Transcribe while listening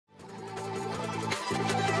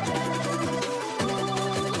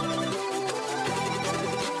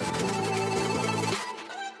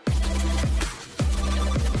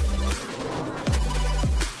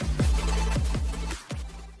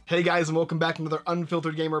Hey guys, and welcome back to another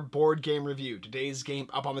Unfiltered Gamer board game review. Today's game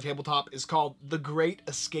up on the tabletop is called The Great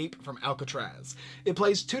Escape from Alcatraz. It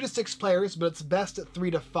plays 2 to 6 players, but it's best at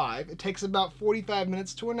 3 to 5. It takes about 45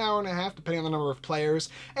 minutes to an hour and a half, depending on the number of players,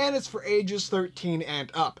 and it's for ages 13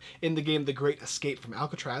 and up. In the game The Great Escape from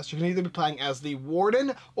Alcatraz, you can either be playing as the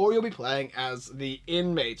warden, or you'll be playing as the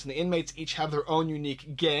inmates. And the inmates each have their own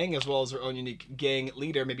unique gang, as well as their own unique gang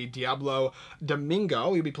leader, maybe Diablo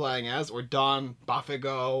Domingo you'll be playing as, or Don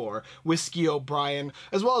Bafago, or Whiskey O'Brien,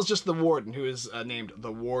 as well as just the warden, who is named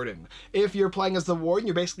the Warden. If you're playing as the warden,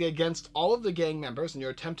 you're basically against all of the gang members, and you're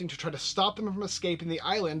attempting to try to stop them from escaping the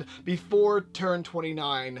island before turn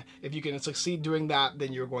 29. If you can succeed doing that,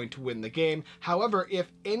 then you're going to win the game. However,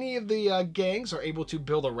 if any of the gangs are able to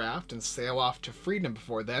build a raft and sail off to freedom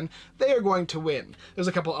before then, they are going to win. There's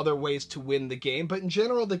a couple other ways to win the game, but in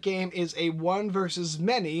general, the game is a one versus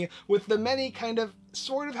many, with the many kind of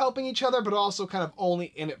sort of helping each other, but also kind of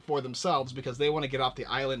only in it for themselves because they want to get off the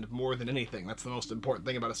island more than anything. That's the most important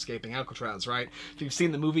thing about escaping Alcatraz, right? If you've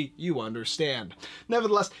seen the movie, you understand.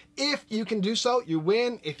 Nevertheless, if you can do so, you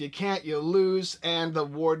win. If you can't, you lose, and the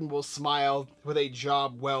warden will smile with a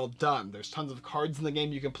job well done. There's tons of cards in the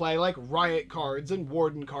game you can play, like riot cards and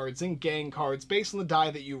warden cards and gang cards based on the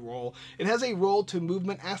die that you roll. It has a roll to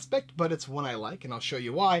movement aspect, but it's one I like, and I'll show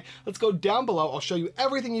you why. Let's go down below. I'll show you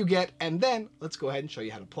everything you get, and then let's go ahead and show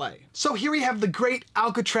you how to play. So here we have the Great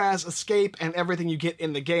Alcatraz Escape and everything you get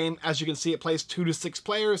in the game. As you can see, it plays 2 to 6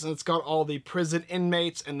 players, and it's got all the prison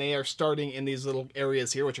inmates, and they are starting in these little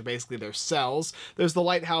areas here, which are basically their cells. There's the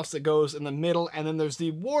lighthouse that goes in the middle, and then there's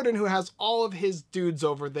the warden who has all of his dudes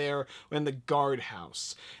over there in the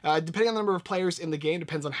guardhouse. Depending on the number of players in the game,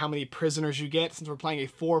 depends on how many prisoners you get. Since we're playing a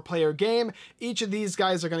 4-player game, each of these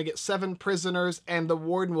guys are going to get 7 prisoners, and the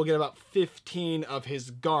warden will get about 15 of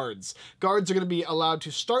his guards. Guards are going to be allowed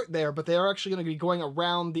to start there, but they are actually going to be going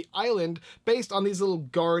around the island based on these little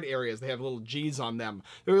guard areas. They have little G's on them.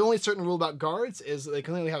 The only certain rule about guards is they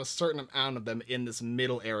can only have a certain amount of them in this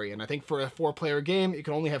middle area, and I think for a 4-player game, you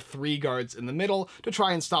can only have 3 guards in the middle to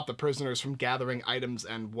try and stop the prisoners from gathering items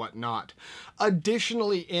and whatnot.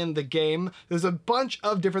 Additionally, in the game, there's a bunch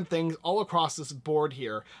of different things all across this board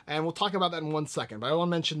here, and we'll talk about that in one second, but I want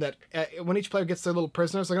to mention that when each player gets their little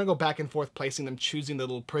prisoners, they're going to go back and forth placing them, choosing the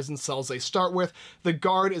little prison cells they start with. The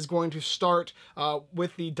guard is going to start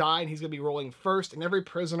with the die, and he's going to be rolling first, and every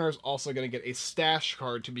prisoner is also going to get a stash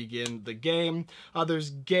card to begin the game. There's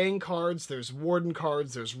gang cards, there's warden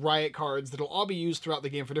cards, there's riot cards that'll all be used throughout the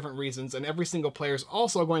game for different reasons, and every single player is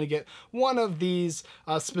also going to get one of these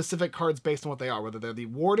specific cards based on what they are, whether they're the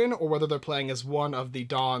warden or whether they're playing as one of the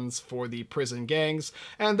dons for the prison gangs.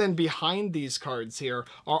 And then behind these cards here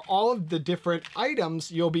are all of the different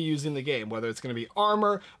items you'll be using in the game, whether it's going to be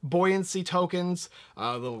armor, buoyancy tokens,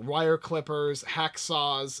 little wire clippers,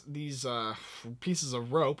 hacksaws, these pieces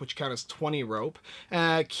of rope, which count as 20 rope,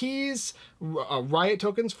 keys, riot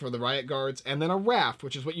tokens for the riot guards, and then a raft,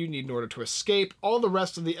 which is what you need in order to escape. All the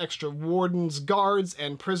rest of the extra wardens, guards,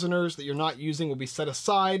 and prisoners that you're not using will be set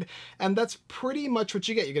aside, and that's pretty much what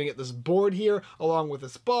you get. You're going to get this board here, along with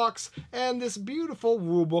this box, and this beautiful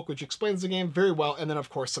rule book, which explains the game very well, and then of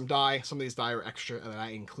course some die. Some of these die are extra that I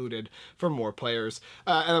included for more players,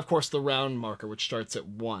 and of course the round marker, which starts at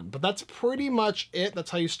 1. But that's pretty much it.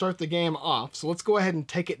 That's how you start the game off. So let's go ahead and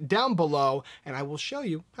take it down below, and I will show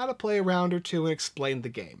you how to play a round or two and explain the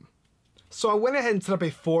game. So I went ahead and set up a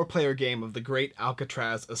 4-player game of the Great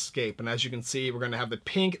Alcatraz Escape, and as you can see, we're going to have the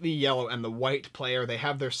pink, the yellow, and the white player. They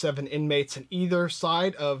have their 7 inmates on either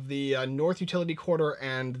side of the North Utility Corridor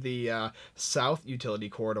and the South Utility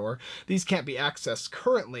Corridor. These can't be accessed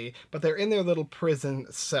currently, but they're in their little prison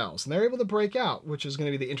cells, and they're able to break out, which is going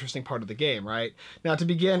to be the interesting part of the game, right? Now, to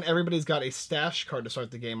begin, everybody's got a stash card to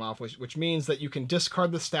start the game off, which means that you can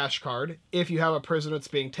discard the stash card. If you have a prisoner that's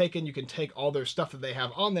being taken, you can take all their stuff that they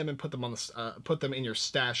have on them and put them on the put them in your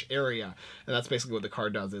stash area, and that's basically what the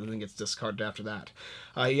card does. It then gets discarded after that.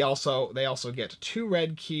 They also get 2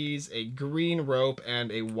 red keys, a green rope,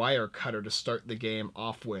 and a wire cutter to start the game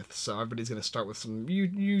off with. So everybody's going to start with some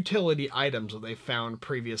utility items that they found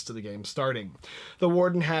previous to the game starting. The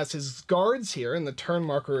warden has his guards here, and the turn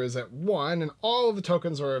marker is at 1, and all of the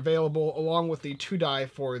tokens are available, along with the 2 die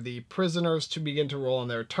for the prisoners to begin to roll on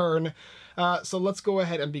their turn. So let's go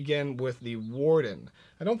ahead and begin with the warden.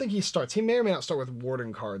 I don't think he starts. He may or may not start with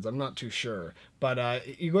warden cards. I'm not too sure. But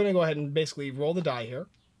you're going to go ahead and basically roll the die here.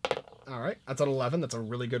 All right, that's an 11. That's a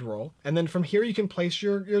really good roll. And then from here, you can place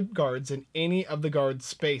your guards in any of the guard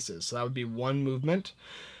spaces. So that would be 1 movement.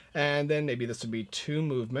 And then maybe this would be 2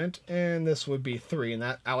 movement, and this would be 3, and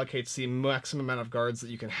that allocates the maximum amount of guards that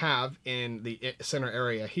you can have in the center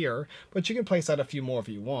area here. But you can place out a few more if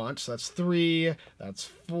you want. So that's 3, that's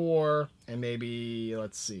 4, and maybe,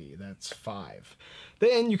 let's see, that's 5.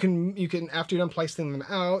 Then you can after you're done placing them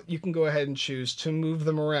out, you can go ahead and choose to move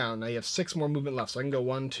them around. Now you have 6 more movement left, so I can go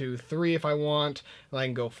 1, 2, 3 if I want, and I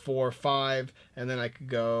can go 4, 5, and then I could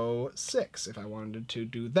go 6 if I wanted to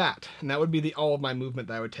do that. And that would be all of my movement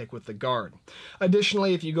that I would take with the guard.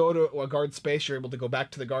 Additionally, if you go to a guard space, you're able to go back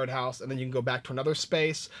to the guardhouse, and then you can go back to another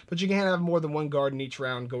space, but you can't have more than 1 guard in each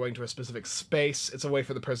round going to a specific space. It's a way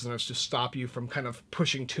for the prisoners to stop you from kind of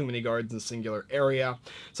pushing too many guards in a singular area.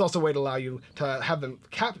 It's also a way to allow you to have them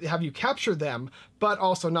have you capture them, but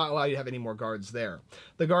also not allow you to have any more guards there.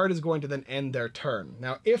 The guard is going to then end their turn.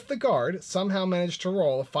 Now, if the guard somehow managed to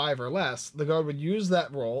roll a 5 or less, the guard would use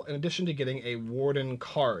that roll in addition to getting a warden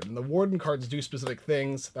card. And the warden cards do specific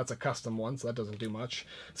things. That's a custom one, so that doesn't do much.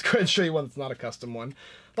 Let's go ahead and show you one that's not a custom one.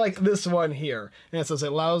 Like this one here. And it says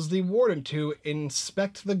it allows the warden to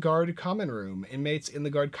inspect the guard common room. Inmates in the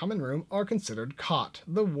guard common room are considered caught.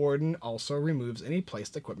 The warden also removes any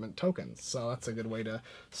placed equipment tokens. So that's a good way to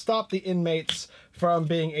stop the inmates from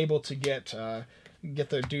being able to get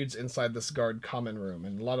their dudes inside this guard common room.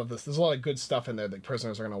 And there's a lot of good stuff in there that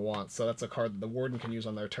prisoners are going to want. So that's a card that the warden can use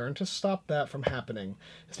on their turn to stop that from happening,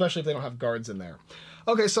 especially if they don't have guards in there.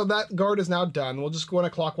 Okay, so that guard is now done. We'll just go in a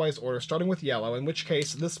clockwise order, starting with yellow, in which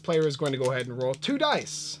case this player is going to go ahead and roll 2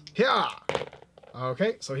 dice. Yeah!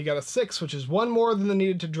 Okay, so he got a 6, which is 1 more than the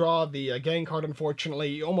needed to draw the gang card, unfortunately.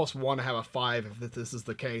 You almost want to have a 5 if this is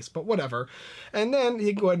the case, but whatever. And then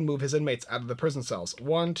he can go ahead and move his inmates out of the prison cells.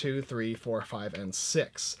 1, 2, 3, 4, 5, and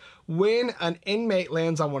 6. When an inmate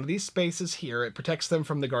lands on one of these spaces here, it protects them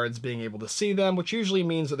from the guards being able to see them, which usually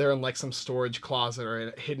means that they're in like some storage closet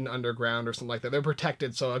or hidden underground or something like that. They're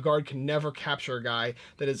protected, so a guard can never capture a guy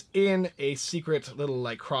that is in a secret little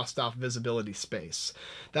like crossed off visibility space.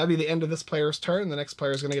 That'd be the end of this player's turn. The next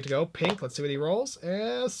player is going to get to go. Pink, let's see what he rolls.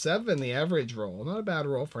 7, the average roll. Not a bad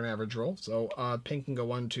roll for an average roll. So Pink can go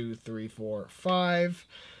 1, 2, 3, 4, 5,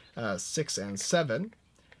 6, and 7.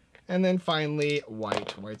 And then finally,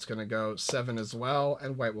 White. White's going to go 7 as well,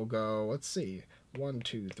 and White will go, let's see, 1,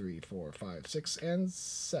 2, 3, 4, 5, 6, and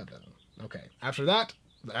 7. Okay, after that,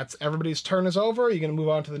 that's everybody's turn is over. You're going to move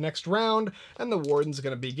on to the next round, and the warden's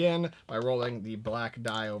going to begin by rolling the black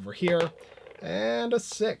die over here. And a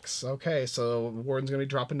 6. Okay, so the warden's going to be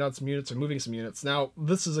dropping down some units or moving some units. Now,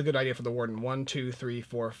 this is a good idea for the warden. 1, 2, 3,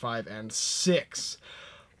 4, 5, and 6.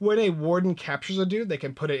 When a warden captures a dude, they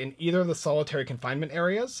can put it in either of the solitary confinement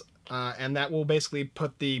areas, and that will basically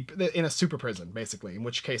put in a super prison, basically, in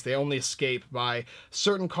which case they only escape by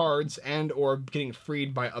certain cards and or getting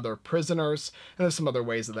freed by other prisoners. And there's some other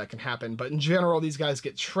ways that can happen, but in general, these guys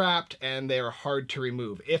get trapped and they are hard to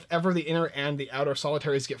remove. If ever the inner and the outer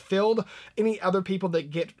solitaries get filled, any other people that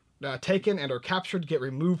get taken and or captured get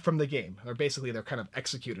removed from the game. Or basically they're kind of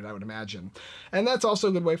executed, I would imagine. And that's also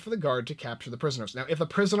a good way for the guard to capture the prisoners. Now, if the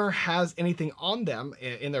prisoner has anything on them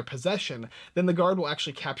in their possession, then the guard will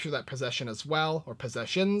actually capture that possession as well, or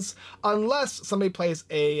possessions, unless somebody plays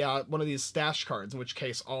a one of these stash cards, in which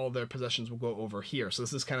case all their possessions will go over here. So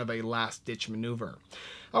this is kind of a last-ditch maneuver.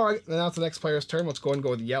 All right, now it's the next player's turn. Let's go and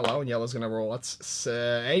go with yellow, and yellow's going to roll, let's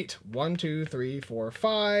 8. 1, 2, 3, 4,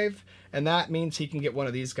 5. And that means he can get one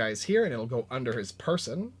of these guys here, and it'll go under his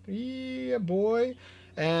person. Yeah, boy.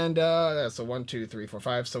 And so 1, 2, 3, 4,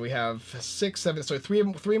 5. So we have 6, 7. So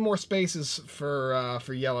three more spaces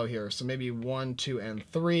for yellow here. So maybe 1, 2, and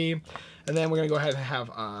 3. And then we're gonna go ahead and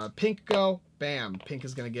have pink go. Bam. Pink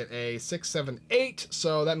is gonna get a 6, 7, 8.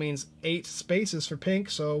 So that means 8 spaces for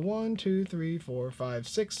pink. So 1, 2, 3, 4, 5,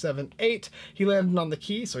 6, 7, 8. He landed on the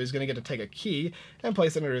key, so he's gonna get to take a key and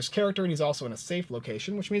place it under his character. And he's also in a safe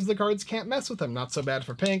location, which means the guards can't mess with him. Not so bad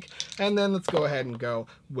for pink. And then let's go ahead and go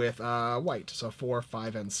with white. So 4,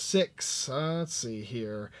 5, and 6. Let's see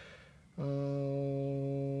here.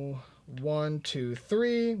 1, 2,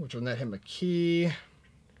 3, which will net him a key.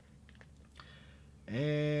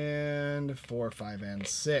 And 4, 5, and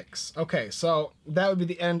 6. Okay, so that would be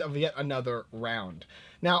the end of yet another round.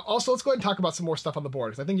 Now, also, let's go ahead and talk about some more stuff on the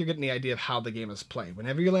board, because I think you're getting the idea of how the game is played.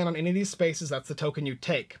 Whenever you land on any of these spaces, that's the token you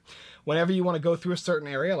take. Whenever you want to go through a certain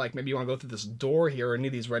area, like maybe you want to go through this door here or any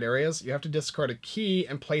of these red areas, you have to discard a key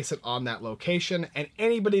and place it on that location, and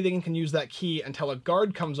anybody then can use that key until a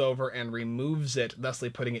guard comes over and removes it, thusly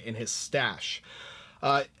putting it in his stash.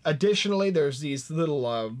 Additionally, there's these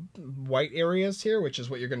little white areas here, which is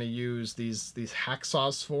what you're going to use these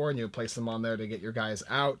hacksaws for, and you'll place them on there to get your guys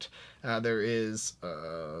out. There is,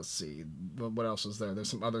 let's see, what else is there? There's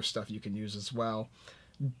some other stuff you can use as well.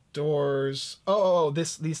 Doors.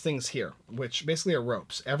 These things here, which basically are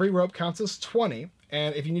ropes. Every rope counts as 20,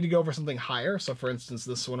 and if you need to go over something higher, so for instance,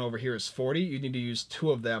 this one over here is 40, you need to use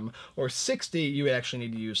 2 of them, or 60, you would actually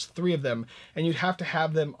need to use 3 of them, and you'd have to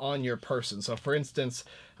have them on your person. So for instance,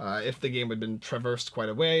 if the game had been traversed quite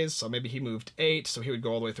a ways, so maybe he moved 8, so he would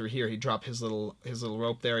go all the way through here, he'd drop his little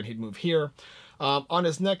rope there, and he'd move here. On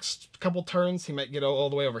his next couple turns, he might get all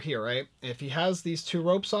the way over here, right? If he has these 2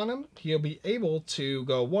 ropes on him, he'll be able to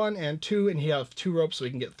go 1 and 2, and he'll have 2 ropes so he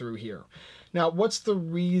can get through here. Now, what's the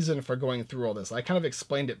reason for going through all this? I kind of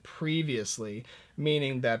explained it previously,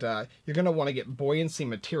 meaning that you're going to want to get buoyancy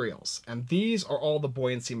materials. And these are all the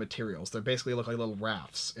buoyancy materials. They basically look like little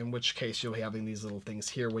rafts, in which case you'll be having these little things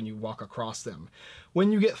here when you walk across them.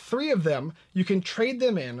 When you get 3 of them, you can trade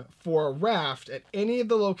them in for a raft at any of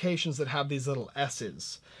the locations that have these little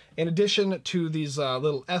S's. In addition to these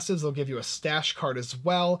little S's, they'll give you a stash card as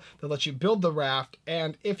well that lets you build the raft.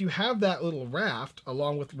 And if you have that little raft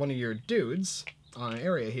along with one of your dudes on an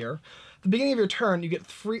area here, at the beginning of your turn, you get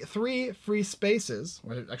 3 free spaces.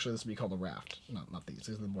 Well, actually, this would be called a raft. No, not these.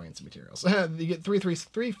 These are the buoyancy materials. You get three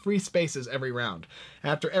free spaces every round.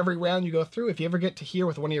 After every round you go through, if you ever get to here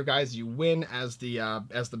with one of your guys, you win as the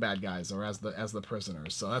bad guys or as the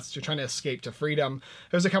prisoners. So that's you're trying to escape to freedom.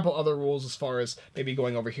 There's a couple other rules as far as maybe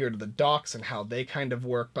going over here to the docks and how they kind of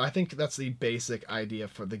work, but I think that's the basic idea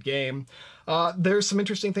for the game. There's some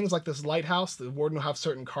interesting things like this lighthouse. The warden will have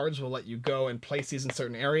certain cards will let you go and place these in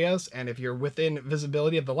certain areas, and if you're within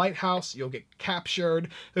visibility of the lighthouse, you'll get captured.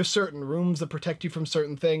 There's certain rooms that protect you from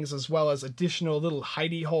certain things, as well as additional little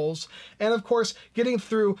hidey holes. And of course, getting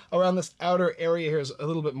through around this outer area here is a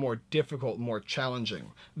little bit more difficult, more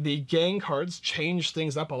challenging. The gang cards change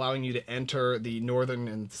things up, allowing you to enter the northern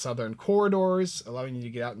and southern corridors, allowing you to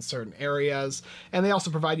get out in certain areas, and they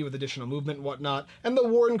also provide you with additional movement and whatnot. And the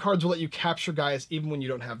warden cards will let you capture guys even when you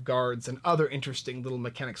don't have guards, and other interesting little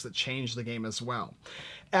mechanics that change the game as well.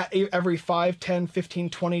 At every 5, 10, 15,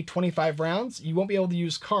 20, 25 rounds, you won't be able to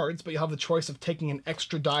use cards, but you'll have the choice of taking an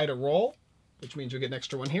extra die to roll, which means you'll get an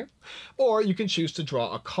extra one here, or you can choose to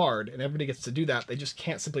draw a card, and everybody gets to do that. They just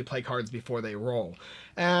can't simply play cards before they roll.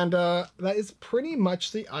 And that is pretty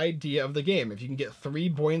much the idea of the game. If you can get 3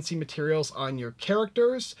 buoyancy materials on your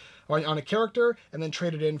characters, or on a character, and then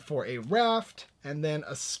trade it in for a raft, and then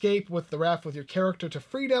escape with the raft with your character to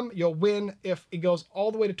freedom, you'll win. If it goes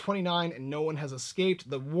all the way to 29 and no one has escaped,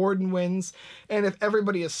 the warden wins. And if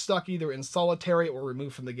everybody is stuck either in solitary or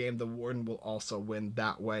removed from the game, the warden will also win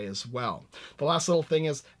that way as well. The last little thing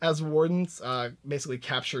is, as wardens, basically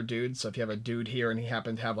capture dudes. So if you have a dude here and he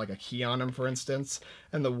happened to have like a key on him, for instance,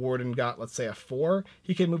 and the warden got, let's say, a 4,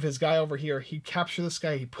 he can move his guy over here, he'd capture this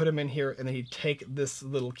guy, he'd put him in here, and then he'd take this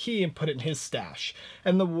little key and put it in his stash.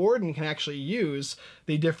 And the warden can actually use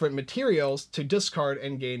the different materials to discard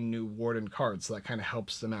and gain new warden cards. So that kind of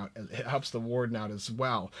helps them out. It helps the warden out as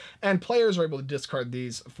well. And players are able to discard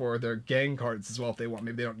these for their gang cards as well if they want.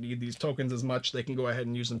 Maybe they don't need these tokens as much. They can go ahead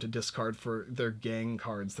and use them to discard for their gang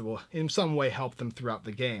cards that will in some way help them throughout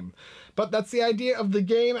the game. But that's the idea of the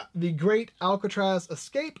game, The Great Alcatraz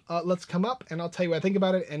Escape. Let's come up and I'll tell you what I think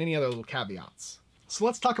about it and any other little caveats. So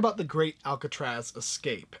let's talk about The Great Alcatraz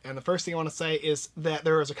Escape. And the first thing I want to say is that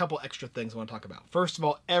there is a couple extra things I want to talk about. First of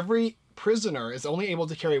all, every prisoner is only able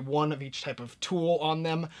to carry 1 of each type of tool on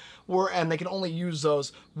them, and they can only use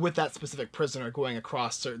those with that specific prisoner going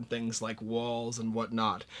across certain things like walls and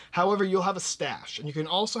whatnot. However, you'll have a stash, and you can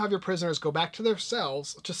also have your prisoners go back to their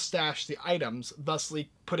cells to stash the items, thusly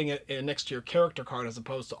putting it next to your character card as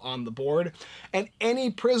opposed to on the board. And any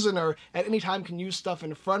prisoner at any time can use stuff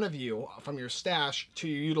in front of you from your stash to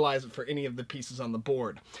utilize it for any of the pieces on the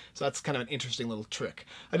board. So that's kind of an interesting little trick.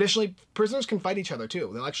 Additionally, prisoners can fight each other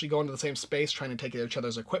too. They'll actually go into the same space trying to take each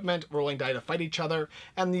other's equipment, rolling die to fight each other,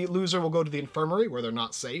 and the loser will go to the infirmary where they're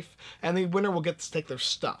not safe, and the winner will get to take their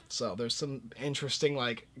stuff. So there's some interesting,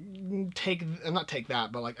 like,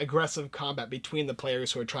 aggressive combat between the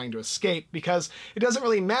players who are trying to escape, because it doesn't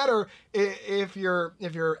really matter if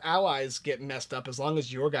your allies get messed up as long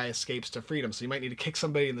as your guy escapes to freedom. So you might need to kick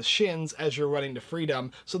somebody in the shins as you're running to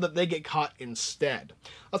freedom so that they get caught instead.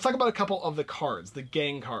 Let's talk about a couple of the cards, the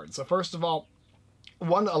gang cards. So first of all,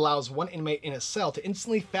 one allows one inmate in a cell to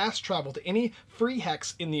instantly fast travel to any free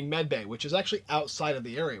hex in the medbay, which is actually outside of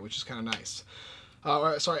the area, which is kind of nice.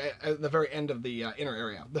 At the very end of the inner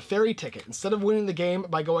area. The ferry ticket. Instead of winning the game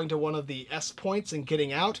by going to one of the S points and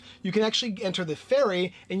getting out, you can actually enter the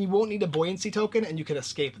ferry and you won't need a buoyancy token and you can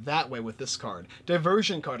escape that way with this card.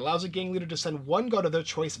 Diversion card allows a gang leader to send one guard of their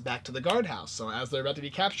choice back to the guardhouse. So as they're about to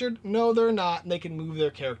be captured, no they're not, and they can move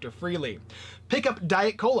their character freely. Pick up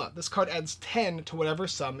Diet Cola. This card adds 10 to whatever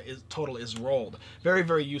total is rolled. Very,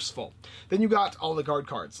 very useful. Then you got all the guard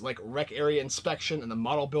cards, like Wreck Area Inspection and the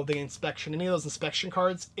Model Building Inspection. Any of those inspection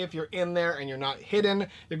cards, if you're in there and you're not hidden,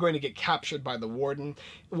 you're going to get captured by the Warden.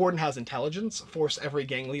 The Warden has intelligence. Force every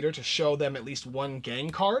gang leader to show them at least one gang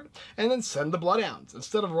card, and then send the Bloodhounds.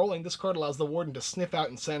 Instead of rolling, this card allows the Warden to sniff out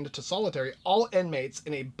and send to solitary all inmates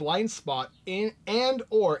in a blind spot in and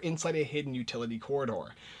or inside a hidden utility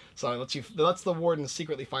corridor. So it lets the Warden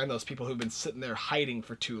secretly find those people who've been sitting there hiding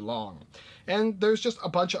for too long. And there's just a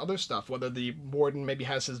bunch of other stuff, whether the Warden maybe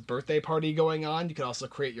has his birthday party going on. You can also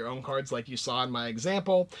create your own cards like you saw in my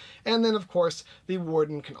example. And then, of course, the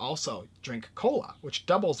Warden can also drink cola, which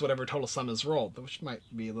doubles whatever total sum is rolled, which might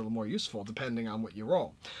be a little more useful depending on what you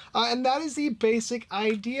roll. And that is the basic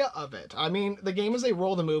idea of it. I mean, the game is a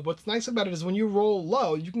roll to move. What's nice about it is when you roll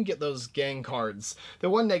low, you can get those gang cards. The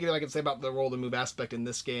one negative I can say about the roll to move aspect in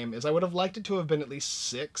this game is I would have liked it to have been at least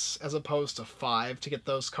 6 as opposed to 5 to get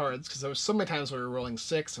those cards, because there was so many times where we were rolling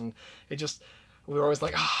 6 and we were always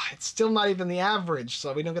like, it's still not even the average,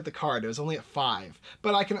 so we don't get the card. It was only at 5.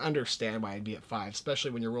 But I can understand why it'd be at 5,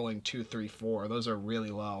 especially when you're rolling 2, 3, 4. Those are really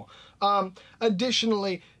low.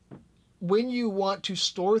 Additionally, when you want to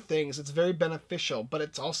store things, it's very beneficial, but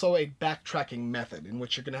it's also a backtracking method in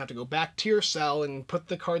which you're going to have to go back to your cell and put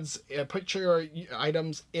the cards, put your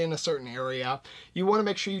items in a certain area. You want to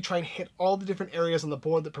make sure you try and hit all the different areas on the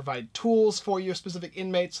board that provide tools for your specific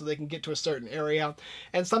inmates so they can get to a certain area.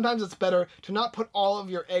 And sometimes it's better to not put all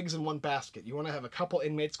of your eggs in one basket. You want to have a couple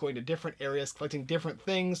inmates going to different areas, collecting different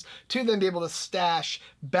things, to then be able to stash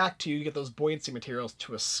back to you to get those buoyancy materials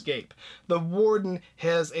to escape. The Warden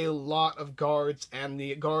has a lot of guards, and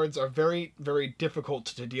the guards are very, very difficult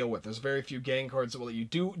to deal with. There's very few gang cards that will let you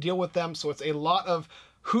deal with them, so it's a lot of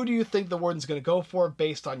who do you think the Warden's going to go for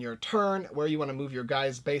based on your turn, where you want to move your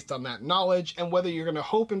guys based on that knowledge, and whether you're going to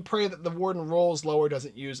hope and pray that the Warden rolls low or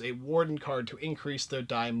doesn't use a Warden card to increase their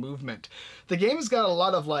die movement. The game has got a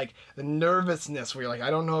lot of like nervousness where you're like,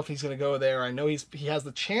 I don't know if he's going to go there. I know he has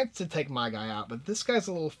the chance to take my guy out, but this guy's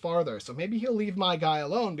a little farther, so maybe he'll leave my guy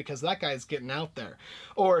alone because that guy's getting out there.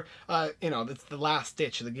 Or, it's the last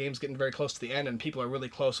ditch. The game's getting very close to the end and people are really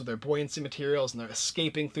close with their buoyancy materials and they're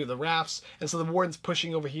escaping through the rafts, and so the Warden's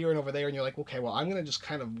pushing over here and over there, and you're like, okay, well, I'm gonna just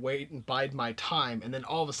kind of wait and bide my time, and then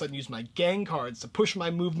all of a sudden use my gang cards to push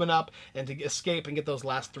my movement up and to escape and get those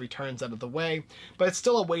last 3 turns out of the way. But it's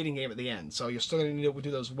still a waiting game at the end, so you're still gonna need to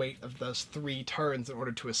do those 3 turns in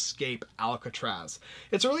order to escape Alcatraz.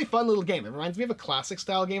 It's a really fun little game. It reminds me of a classic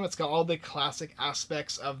style game. It's got all the classic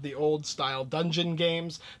aspects of the old style dungeon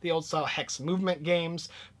games, the old style hex movement games,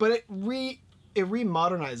 but it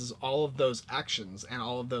remodernizes all of those actions and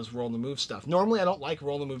all of those roll and move stuff. Normally, I don't like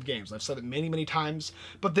roll and move games. I've said it many, many times,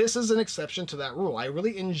 but this is an exception to that rule. I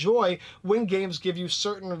really enjoy when games give you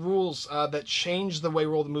certain rules that change the way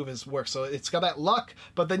roll and move works. So it's got that luck,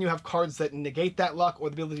 but then you have cards that negate that luck, or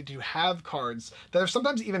the ability to have cards that are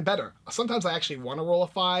sometimes even better. Sometimes I actually want to roll a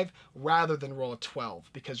 5 rather than roll a 12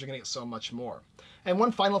 because you're going to get so much more. And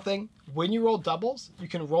one final thing, when you roll doubles, you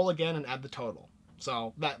can roll again and add the total.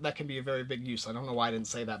 So that can be a very big use. I don't know why I didn't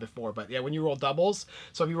say that before, but yeah, when you roll doubles,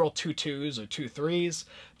 so if you roll 2 2s or 2 3s,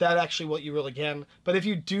 that actually what you roll again. But if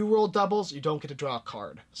you do roll doubles, you don't get to draw a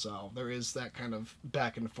card. So there is that kind of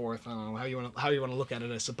back and forth. I don't know how you want to look at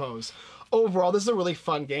it, I suppose. Overall, this is a really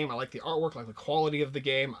fun game. I like the artwork, I like the quality of the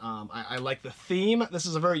game. I like the theme. This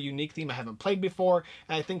is a very unique theme I haven't played before,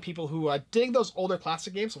 and I think people who dig those older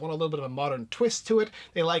classic games want a little bit of a modern twist to it.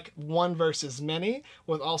 They like one versus many,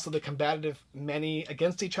 with also the combative many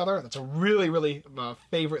against each other. That's a really, really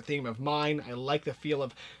favorite theme of mine. I like the feel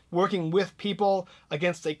of working with people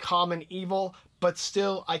against a common evil, but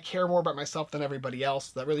still I care more about myself than everybody else.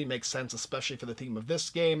 That really makes sense, especially for the theme of this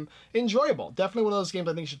game. Enjoyable. Definitely one of those games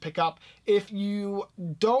I think you should pick up. If you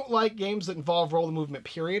don't like games that involve roll and movement,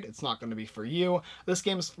 period, it's not going to be for you. This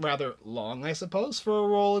game's rather long, I suppose, for a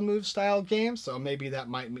roll and move style game, so maybe that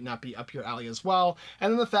might not be up your alley as well.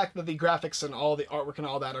 And then the fact that the graphics and all the artwork and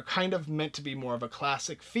all that are kind of meant to be more of a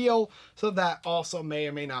classic feel, so that also may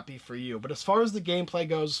or may not be for you. But as far as the gameplay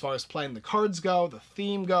goes, as far as playing the cards go, the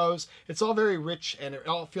theme goes, it's all very rich, and it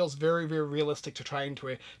all feels very, very realistic to trying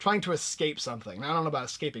to escape something. Now, I don't know about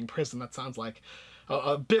escaping prison. That sounds like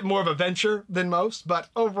a bit more of a venture than most, but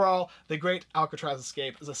overall, The Great Alcatraz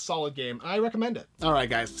Escape is a solid game, and I recommend it. Alright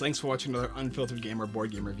guys, thanks for watching another Unfiltered Gamer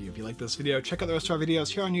board game review. If you like this video, check out the rest of our videos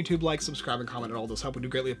here on YouTube, like, subscribe, and comment, and all those help. We do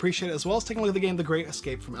greatly appreciate it, as well as taking a look at the game The Great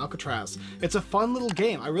Escape from Alcatraz. It's a fun little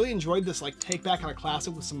game. I really enjoyed this like take back on a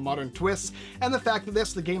classic with some modern twists, and the fact that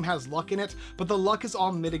the game has luck in it, but the luck is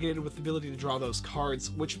all mitigated with the ability to draw those cards,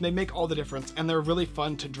 which they make all the difference, and they're really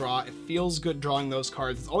fun to draw. It feels good drawing those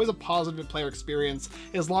cards. It's always a positive player experience,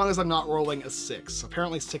 as long as I'm not rolling a 6.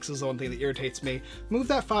 Apparently 6 is the one thing that irritates me. Move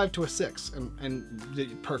that 5 to a 6,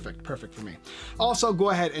 and perfect for me. Also, go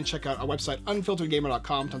ahead and check out our website,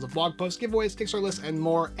 unfilteredgamer.com. Tons of blog posts, giveaways, Kickstarter lists, and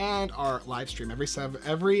more, and our live stream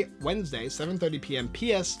every Wednesday, 7:30 p.m.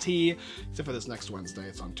 PST, except for this next Wednesday,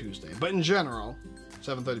 it's on Tuesday. But in general,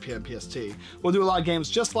 7:30 p.m. PST. We'll do a lot of games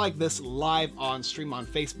just like this live on stream on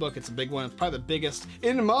Facebook. It's a big one. It's probably the biggest,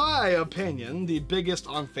 in my opinion, the biggest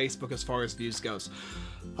on Facebook as far as views goes.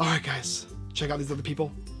 All right, guys, check out these other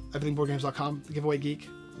people. Everythingboardgames.com, the Giveaway Geek,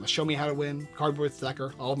 Show Me How to Win, Cardboard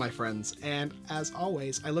Stacker, all of my friends. And as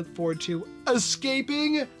always, I look forward to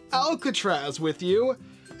escaping Alcatraz with you.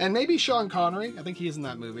 And maybe Sean Connery. I think he is in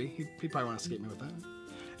that movie. He'd probably want to escape me with that.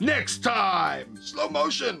 Next time! Slow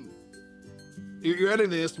motion! You're editing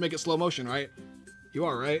this to make it slow motion, right? You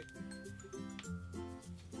are, right?